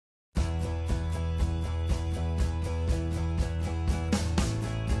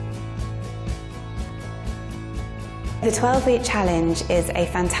The 12-week challenge is a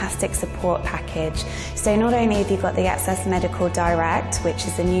fantastic support package. So not only have you got the XLS-Medical Direct, which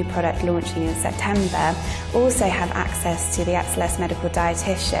is a new product launching in September, also have access to the XLS-Medical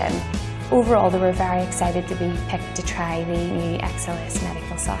Dietitian. Overall, they were very excited to be picked to try the new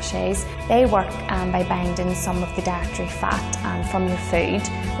XLS-Medical sachets. They work by binding some of the dietary fat from your food,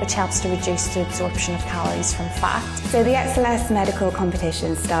 which helps to reduce the absorption of calories from fat. So the XLS-Medical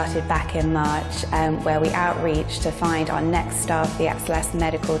competition started back in March, where we outreached to find our next star for the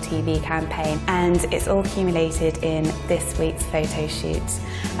XLS-Medical TV campaign, and it's all accumulated in this week's photo shoot,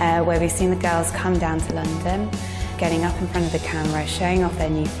 where we've seen the girls come down to London, getting up in front of the camera, showing off their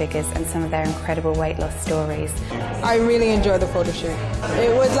new figures and some of their incredible weight loss stories. I really enjoyed the photo shoot.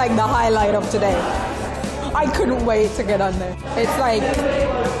 It was like the highlight of today. I couldn't wait to get on there. It's like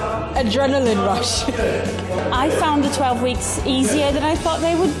adrenaline rush. I found the 12 weeks easier than I thought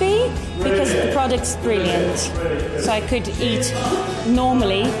they would be because the product's brilliant. So I could eat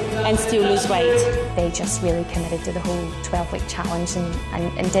normally and still lose weight. They just really committed to the whole 12-week challenge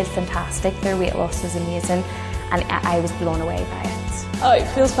and did fantastic. Their weight loss was amazing, and I was blown away by it. Oh, it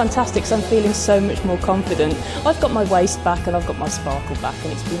feels fantastic, so I'm feeling so much more confident. I've got my waist back and I've got my sparkle back,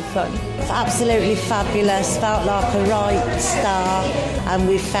 and it's been fun. It's absolutely fabulous, felt like a right star, and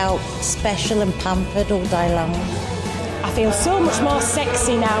we felt special and pampered all day long. I feel so much more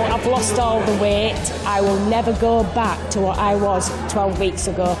sexy now. I've lost all the weight. I will never go back to what I was 12 weeks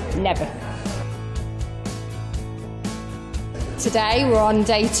ago. Never. Today we're on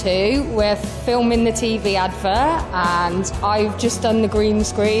day 2, we're filming the TV advert, and I've just done the green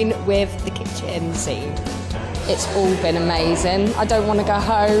screen with the kitchen scene. It's all been amazing. I don't want to go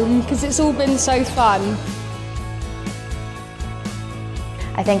home because it's all been so fun.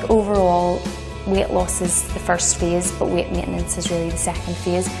 I think overall weight loss is the first phase, but weight maintenance is really the second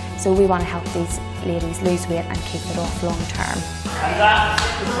phase. So we want to help these ladies lose weight and keep it off long term. And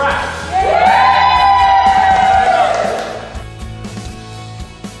that's the wrap.